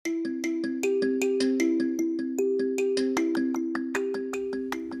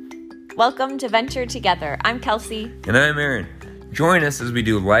Welcome to Venture Together. I'm Kelsey. And I'm Aaron. Join us as we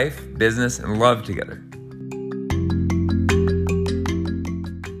do life, business, and love together.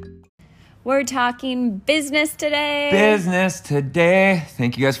 We're talking business today.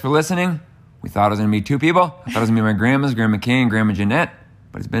 Thank you guys for listening. We thought it was going to be two people. I thought it was going to be my grandmas, Grandma Kay and Grandma Jeanette.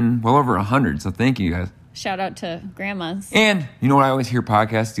 But it's been well over 100, so thank you guys. Shout out to grandmas. And you know what I always hear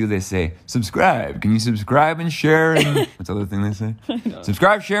podcasts do? They say, subscribe. Can you subscribe and share? And what's the other thing they say?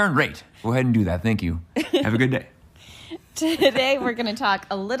 Subscribe, share, and rate. Go ahead and do that. Thank you. Have a good day. Today, we're going to talk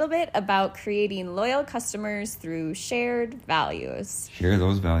a little bit about creating loyal customers through shared values. Share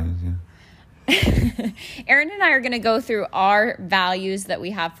those values, yeah. Aaron and I are going to go through our values that we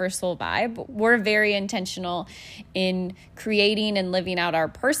have for Soul Vibe. We're very intentional in creating and living out our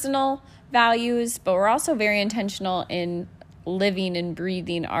personal values, but we're also very intentional in living and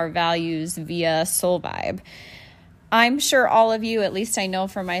breathing our values via Soul Vibe. I'm sure all of you, at least I know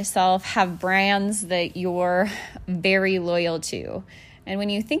for myself, have brands that you're very loyal to. And when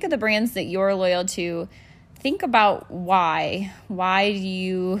you think of the brands that you're loyal to, think about why. Why do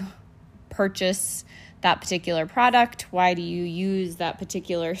you purchase that particular product? Why do you use that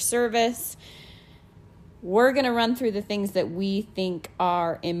particular service? We're going to run through the things that we think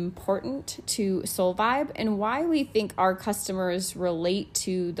are important to Soul Vibe and why we think our customers relate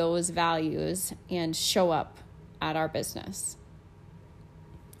to those values and show up at our business.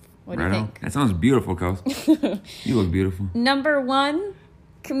 What do you think? That sounds beautiful, Kels. You look beautiful. Number one,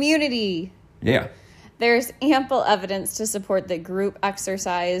 community. Yeah. There's ample evidence to support that group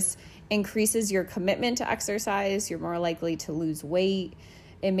exercise increases your commitment to exercise. You're more likely to lose weight.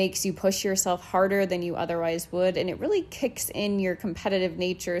 It makes you push yourself harder than you otherwise would. And it really kicks in your competitive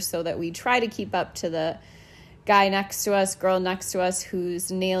nature so that we try to keep up to the guy next to us, girl next to us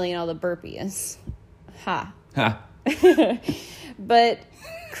who's nailing all the burpees. Ha. But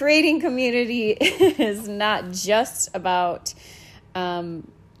creating community is not just about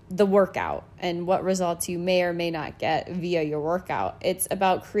the workout and what results you may or may not get via your workout. It's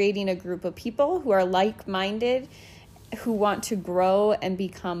about creating a group of people who are like-minded, who want to grow and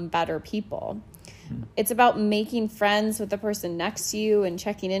become better people. It's about making friends with the person next to you and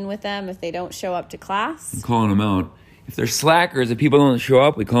checking in with them if they don't show up to class. I'm calling them out. If they're slackers, if people don't show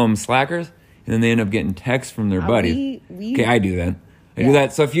up, we call them slackers, and then they end up getting texts from their buddies. Okay, I do that. I do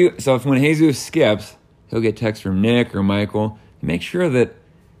that. So if when Jesus skips, he'll get texts from Nick or Michael. Make sure that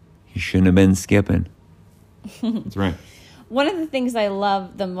he shouldn't have been skipping. That's right. One of the things I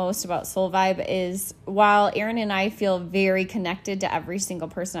love the most about Soul Vibe is while Aaron and I feel very connected to every single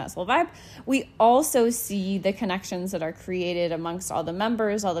person at Soul Vibe, we also see the connections that are created amongst all the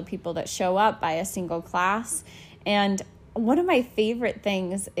members, all the people that show up by a single class. And one of my favorite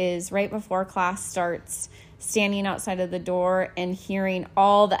things is right before class starts, standing outside of the door and hearing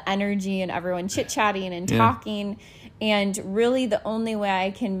all the energy and everyone chit-chatting and talking. And really the only way I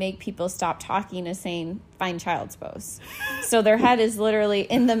can make people stop talking is saying, find child's pose. So their head is literally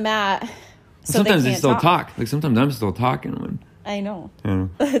in the mat. So sometimes they still talk. Like sometimes I'm still talking when. I know.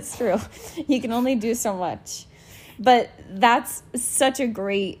 That's true. You can only do so much. But that's such a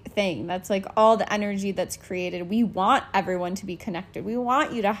great thing. That's like all the energy that's created. We want everyone to be connected. We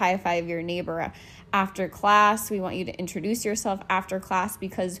want you to high five your neighbor after class. We want you to introduce yourself after class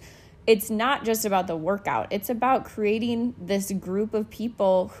because it's not just about the workout. It's about creating this group of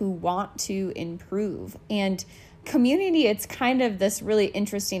people who want to improve. And community, it's kind of this really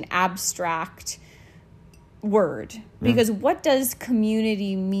interesting abstract word. Because what does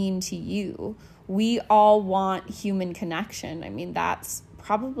community mean to you? We all want human connection. I mean, that's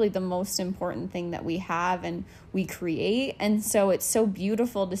probably the most important thing that we have and we create. And so it's so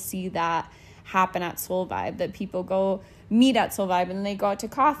beautiful to see that happen at Soul Vibe, that people go meet at Soul Vibe and they go out to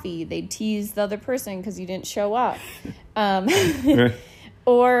coffee. They tease the other person because you didn't show up.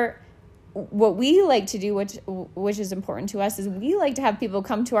 Or what we like to do, which is important to us, is we like to have people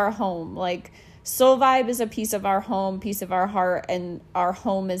come to our home. Like Soul Vibe is a piece of our home, piece of our heart, and our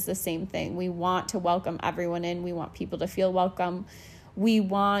home is the same thing. We want to welcome everyone in. We want people to feel welcome. We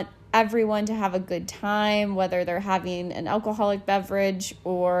want everyone to have a good time, whether they're having an alcoholic beverage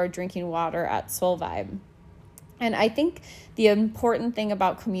or drinking water at Soul Vibe. And I think the important thing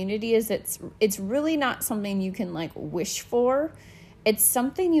about community is it's really not something you can like wish for. It's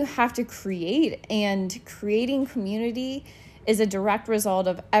something you have to create, and creating community is a direct result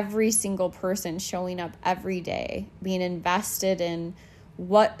of every single person showing up every day, being invested in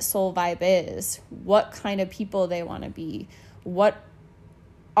what Soul Vibe is, what kind of people they want to be, what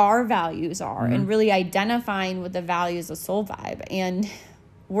our values are, and really identifying with the values of Soul Vibe. And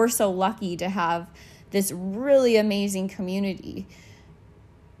we're so lucky to have this really amazing community.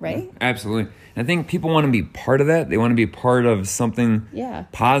 right? Yeah, absolutely. And I think people want to be part of that. They want to be part of something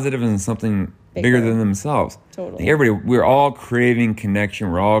positive and something bigger than themselves. Totally. We're all craving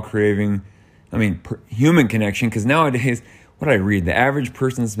connection. We're all craving, human connection. Because nowadays, what I read, the average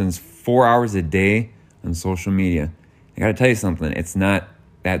person spends 4 hours a day on social media. I got to tell you something. It's not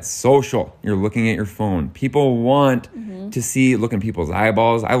that social. You're looking at your phone. People want to look in people's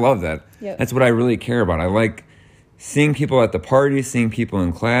eyeballs. I love that. Yep. That's what I really care about. I like seeing people at the party, seeing people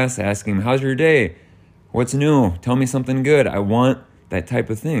in class, asking them, how's your day? What's new? Tell me something good. I want that type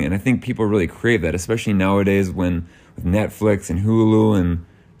of thing. And I think people really crave that, especially nowadays with Netflix and Hulu and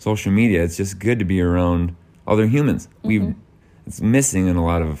social media. It's just good to be around other humans. It's missing in a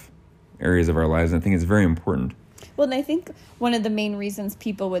lot of areas of our lives, and I think it's very important. Well, and I think one of the main reasons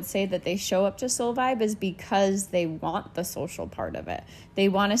people would say that they show up to Soul Vibe is because they want the social part of it. They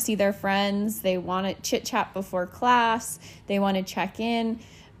want to see their friends. They want to chit-chat before class. They want to check in.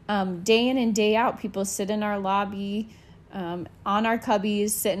 Day in and day out, people sit in our lobby, on our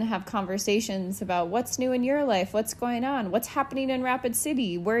cubbies, sit and have conversations about what's new in your life, what's going on, what's happening in Rapid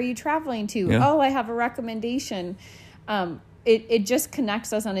City, where are you traveling to? Yeah. Oh, I have a recommendation. It just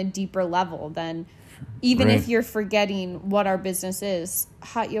connects us on a deeper level than even if you're forgetting what our business is,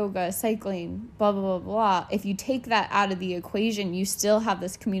 hot yoga, cycling, blah, blah, blah, blah. If you take that out of the equation, you still have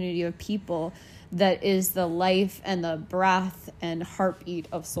this community of people that is the life and the breath and heartbeat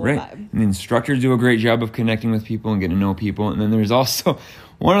of Soul Vibe. And the instructors do a great job of connecting with people and getting to know people. And then there's also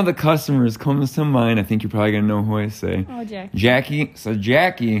one of the customers comes to mind. I think you're probably going to know who I say. Oh, Jackie. Jackie. So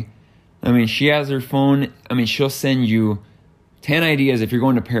Jackie, she has her phone. She'll send you 10 ideas if you're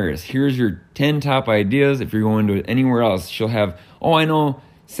going to Paris. Here's your 10 top ideas. If you're going to anywhere else, she'll have, I know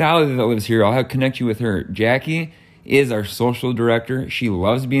Sally that lives here. I'll connect you with her. Jackie is our social director. She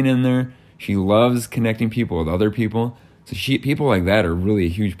loves being in there. She loves connecting people with other people. So people like that are really a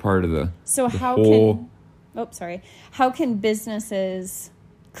huge part of the how can businesses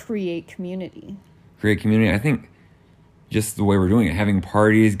create community? Create community. I think just the way we're doing it, having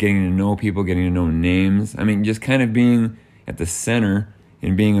parties, getting to know people, getting to know names. Just kind of being at the center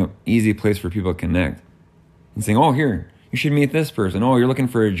and being an easy place for people to connect. And saying, here, you should meet this person. You're looking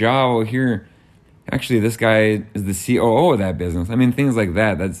for a job. Here, actually, this guy is the COO of that business. Things like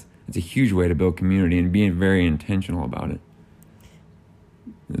that. That's a huge way to build community and being very intentional about it.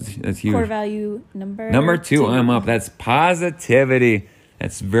 That's huge. Core value number 2. I'm up. That's positivity.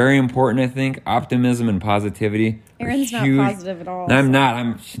 That's very important, I think. Optimism and positivity. Aaron's not positive at all. No, I'm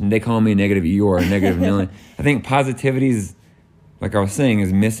not. They call me negative Eeyore, negative million. I think positivity is, like I was saying,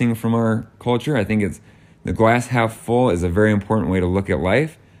 is missing from our culture. I think it's the glass half full is a very important way to look at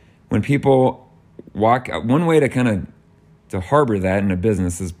life. When people one way to harbor that in a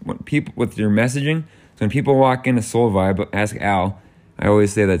business is when people with your messaging. So when people walk into Soul Vibe, ask Al. I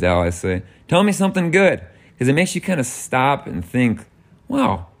always say that to Al. I say, tell me something good, because it makes you kind of stop and think,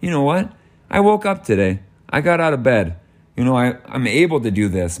 wow, you know what? I woke up today. I got out of bed. I'm able to do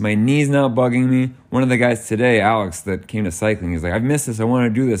this. My knee's not bugging me. One of the guys today, Alex, that came to cycling, he's like, I've missed this. I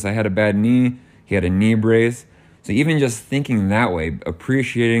want to do this. I had a bad knee. He had a knee brace. So even just thinking that way,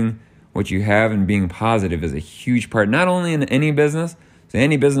 appreciating what you have and being positive is a huge part, not only in any business. So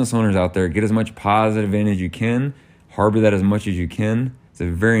any business owners out there, get as much positive in as you can. Harbor that as much as you can. It's a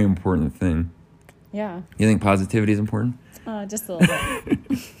very important thing. Yeah. You think positivity is important? Just a little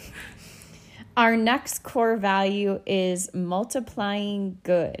bit. Our next core value is multiplying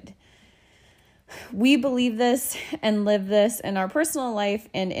good. We believe this and live this in our personal life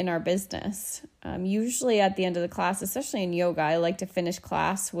and in our business. Usually at the end of the class, especially in yoga, I like to finish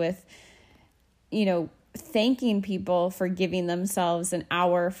class with, thanking people for giving themselves an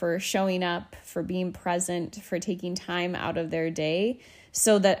hour, for showing up, for being present, for taking time out of their day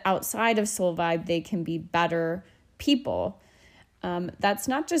so that outside of Soul Vibe, they can be better people. That's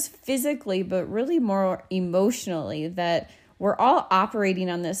not just physically, but really more emotionally, that we're all operating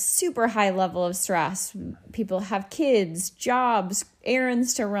on this super high level of stress. People have kids, jobs,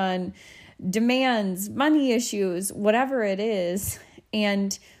 errands to run, demands, money issues, whatever it is.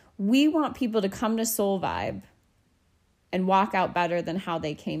 And we want people to come to Soul Vibe and walk out better than how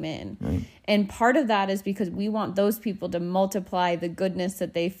they came in. Right. And part of that is because we want those people to multiply the goodness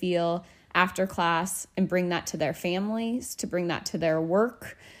that they feel after class and bring that to their families, to bring that to their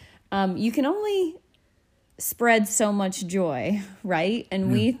work. You can only spread so much joy, right?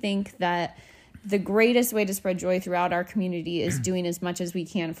 And we think that the greatest way to spread joy throughout our community is doing as much as we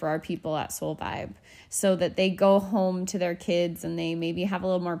can for our people at Soul Vibe, so that they go home to their kids and they maybe have a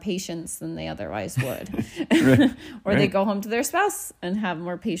little more patience than they otherwise would. Or they go home to their spouse and have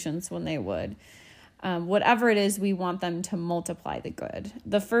more patience when they would. whatever it is, we want them to multiply the good.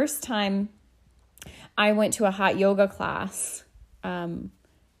 The first time I went to a hot yoga class,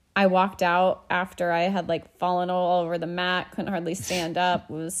 I walked out after I had like fallen all over the mat, couldn't hardly stand up,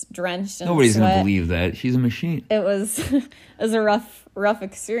 was drenched in Nobody's sweat. gonna believe that. She's a machine. It was a rough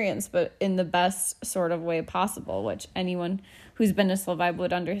experience, but in the best sort of way possible, which anyone who's been to Soul Vibe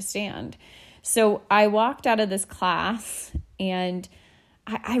would understand. So I walked out of this class, and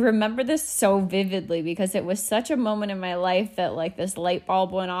I remember this so vividly because it was such a moment in my life that like this light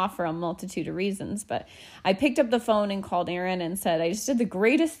bulb went off for a multitude of reasons. But I picked up the phone and called Aaron and said, I just did the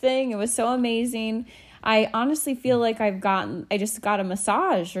greatest thing. It was so amazing. I honestly feel like I just got a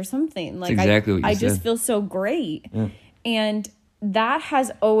massage or something. Like That's exactly what you I said. just feel so great. Yeah. And that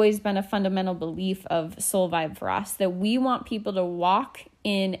has always been a fundamental belief of Soul Vibe for us, that we want people to walk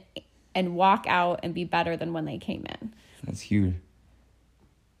in and walk out and be better than when they came in. That's huge.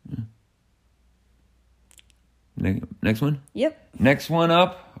 Next one? Yep. Next one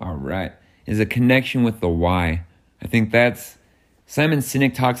up, all right, is a connection with the why. I think that's, Simon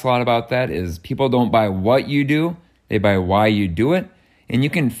Sinek talks a lot about that, is people don't buy what you do, they buy why you do it. And you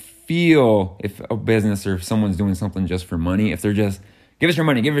can feel if a business or if someone's doing something just for money, if they're just, give us your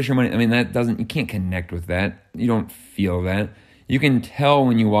money. I mean, you can't connect with that. You don't feel that. You can tell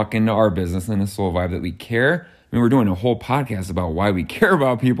when you walk into our business in the Soul Vibe that we care. I mean, we're doing a whole podcast about why we care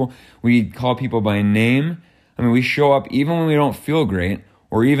about people. We call people by name. I mean, we show up even when we don't feel great,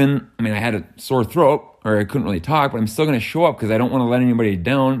 or even, I mean, I had a sore throat or I couldn't really talk, but I'm still going to show up because I don't want to let anybody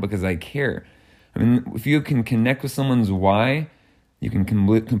down because I care. I mean, if you can connect with someone's why, you can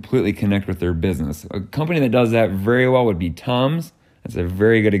completely connect with their business. A company that does that very well would be Tom's. That's a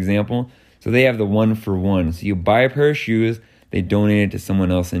very good example. So they have the 1-for-1. So you buy a pair of shoes, they donate it to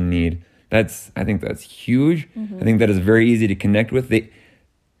someone else in need. I think that's huge. Mm-hmm. I think that is very easy to connect with.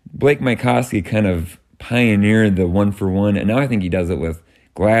 Blake Mycoskie kind of pioneered the 1-for-1, and now I think he does it with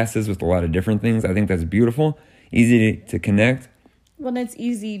glasses, with a lot of different things. I think that's beautiful, easy to connect. Well, and it's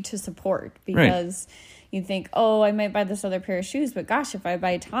easy to support because you think, oh, I might buy this other pair of shoes, but gosh, if I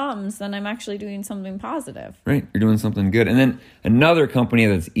buy Tom's, then I'm actually doing something positive. Right, you're doing something good. And then another company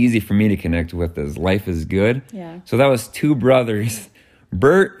that's easy for me to connect with is Life is Good. Yeah. So that was two brothers,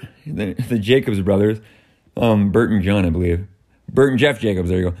 Bert, the Jacobs brothers, Bert and John, I believe. Bert and Jeff Jacobs,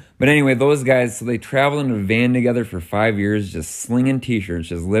 there you go. But anyway, those guys, so they traveled in a van together for 5 years, just slinging t-shirts,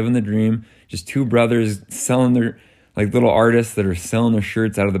 just living the dream. Just two brothers selling their, like little artists that are selling their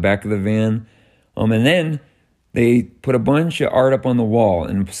shirts out of the back of the van. And then they put a bunch of art up on the wall,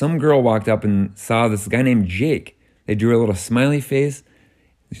 and some girl walked up and saw this guy named Jake. They drew a little smiley face.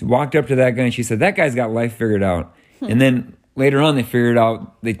 She walked up to that guy and she said, that guy's got life figured out. And then later on they figured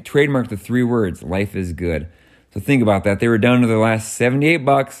out, they trademarked the 3 words, life is good. So think about that. They were down to their last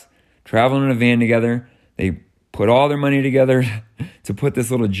 $78, traveling in a van together. They put all their money together to put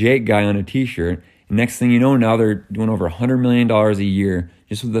this little Jake guy on a t-shirt. And next thing you know, now they're doing over $100 million a year.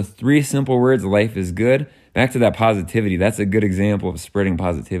 Just with the 3 simple words, life is good. Back to that positivity. That's a good example of spreading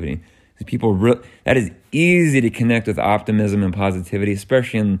positivity. That is easy to connect with optimism and positivity,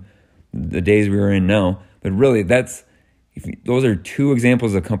 especially in the days we are in now. But really, those are 2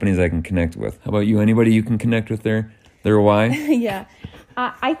 examples of companies I can connect with. How about you? Anybody you can connect with their why? Yeah.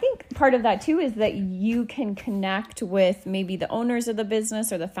 I think part of that too is that you can connect with maybe the owners of the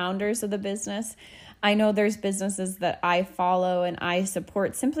business or the founders of the business. I know there's businesses that I follow and I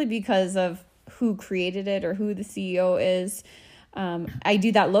support simply because of who created it or who the CEO is. I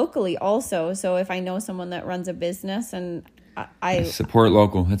do that locally also. So if I know someone that runs a business and I support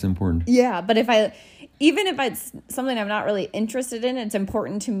local, that's important. Yeah, but even if it's something I'm not really interested in, it's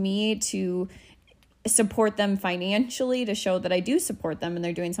important to me to support them financially to show that I do support them and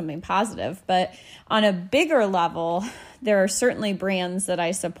they're doing something positive. But on a bigger level, there are certainly brands that I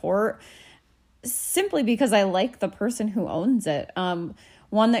support simply because I like the person who owns it.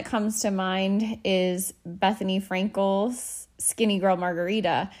 One that comes to mind is Bethany Frankel's Skinny Girl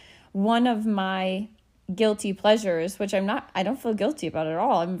Margarita. One of my guilty pleasures, which I don't feel guilty about at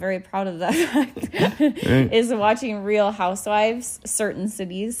all. I'm very proud of that fact, is watching Real Housewives, certain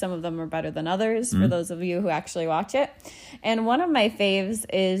cities. Some of them are better than others for those of you who actually watch it. And one of my faves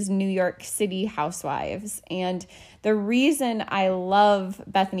is New York City Housewives. And the reason I love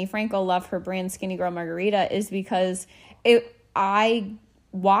Bethany Frankel, love her brand Skinny Girl Margarita, is because I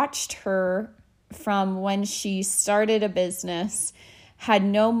watched her from when she started a business, had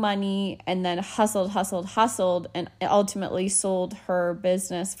no money, and then hustled, and ultimately sold her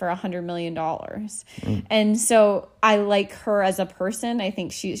business for $100 million. And so I like her as a person. I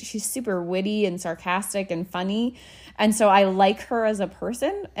think she's super witty and sarcastic and funny. And so I like her as a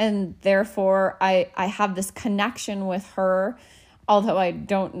person, and therefore I have this connection with her, although I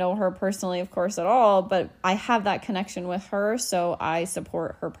don't know her personally, of course, at all, but I have that connection with her, so I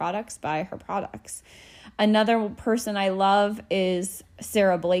support her products, buy her products. Another person I love is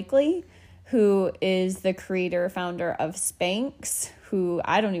Sarah Blakely, who is the creator, founder of Spanx, who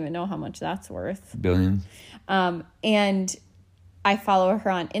I don't even know how much that's worth. Billions. And I follow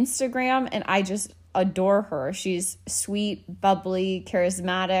her on Instagram, and I just adore her. She's sweet, bubbly,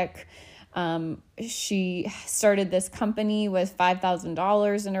 charismatic. She started this company with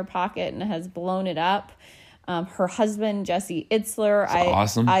 $5,000 in her pocket and has blown it up. Her husband, Jesse Itzler,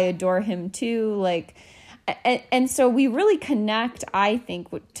 awesome. I adore him too. Like, and so we really connect, I think,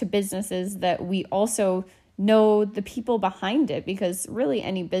 to businesses that we also know the people behind it, because really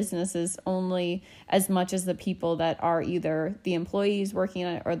any business is only as much as the people that are either the employees working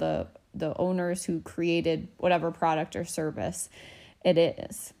on it or the owners who created whatever product or service it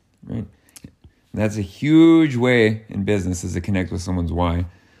is. Right. That's a huge way in business, is to connect with someone's why.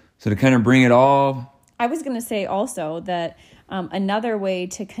 So to kind of bring it all. I was going to say also that another way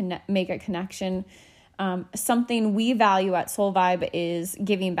to make a connection, something we value at Soul Vibe is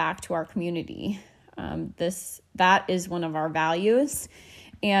giving back to our community. That is one of our values,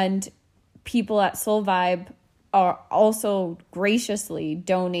 and people at Soul Vibe are also graciously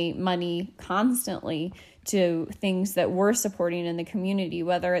donate money constantly to things that we're supporting in the community,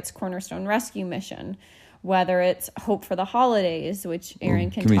 whether it's Cornerstone Rescue Mission, whether it's Hope for the Holidays, which Aaron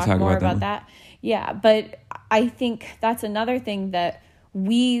can talk more about that. Yeah, but I think that's another thing that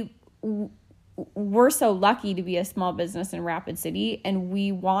we're so lucky to be a small business in Rapid City, and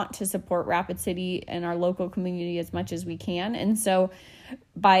we want to support Rapid City and our local community as much as we can. And so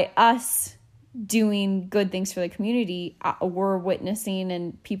by us doing good things for the community, we're witnessing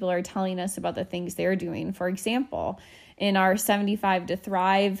and people are telling us about the things they're doing. For example, in our 75 to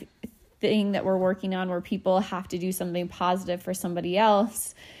Thrive thing that we're working on, where people have to do something positive for somebody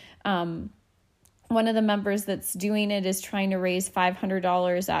else, one of the members that's doing it is trying to raise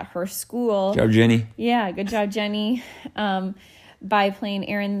 $500 at her school. Good job, Jenny. Yeah, good job, Jenny. By playing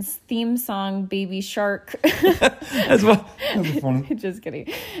Aaron's theme song, Baby Shark. That's funny. Just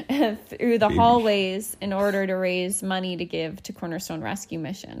kidding. Through the hallways in order to raise money to give to Cornerstone Rescue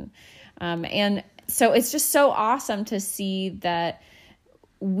Mission. And so it's just so awesome to see that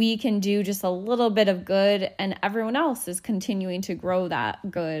we can do just a little bit of good, and everyone else is continuing to grow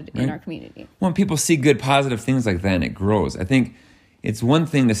that good in our community. When people see good, positive things like that and it grows, I think it's one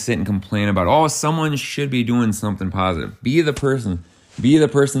thing to sit and complain about, someone should be doing something positive. Be the person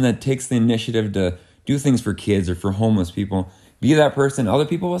that takes the initiative to do things for kids or for homeless people. Be that person. Other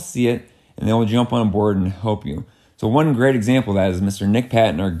people will see it and they will jump on board and help you. So one great example of that is Mr. Nick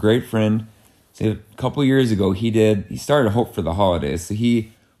Patton, our great friend. So a couple years ago, he started Hope for the Holidays. So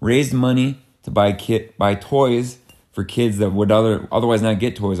he raised money to buy toys for kids that would otherwise not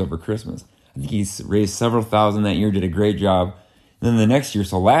get toys over Christmas. I think he raised several thousand that year, did a great job. And then the next year,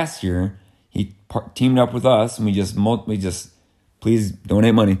 so last year, he teamed up with us, and we just please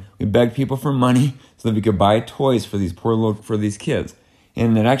donate money. We begged people for money so that we could buy toys for these kids.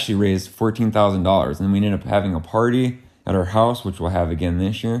 And it actually raised $14,000. And we ended up having a party at our house, which we'll have again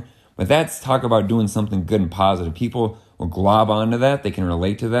this year. But that's talk about doing something good and positive. People will glob onto that. They can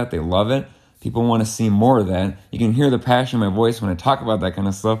relate to that. They love it. People want to see more of that. You can hear the passion in my voice when I talk about that kind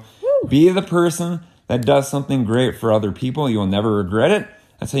of stuff. Woo. Be the person that does something great for other people. You will never regret it.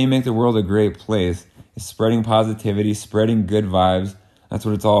 That's how you make the world a great place. It's spreading positivity, spreading good vibes. That's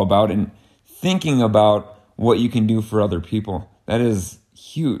what it's all about. And thinking about what you can do for other people. That is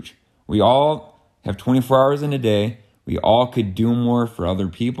huge. We all have 24 hours in a day. We all could do more for other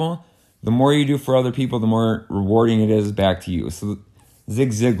people. The more you do for other people, the more rewarding it is back to you. So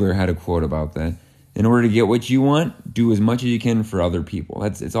Zig Ziglar had a quote about that. In order to get what you want, do as much as you can for other people.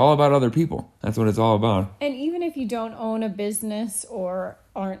 It's all about other people. That's what it's all about. And even if you don't own a business or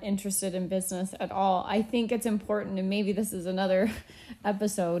aren't interested in business at all, I think it's important, and maybe this is another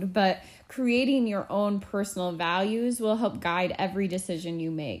episode, but creating your own personal values will help guide every decision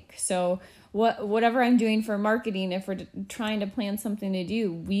you make. So whatever I'm doing for marketing, if we're trying to plan something to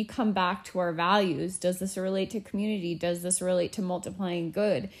do, we come back to our values. Does this relate to community? Does this relate to multiplying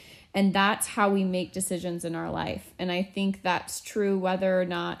good? And that's how we make decisions in our life. And I think that's true whether or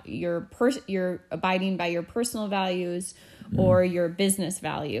not you're abiding by your personal values or your business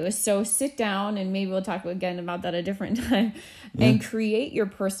values. So sit down, and maybe we'll talk again about that a different time, and create your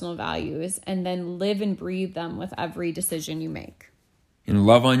personal values, and then live and breathe them with every decision you make. And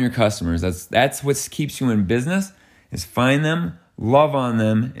love on your customers. That's what keeps you in business, is find them, love on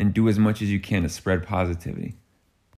them, and do as much as you can to spread positivity.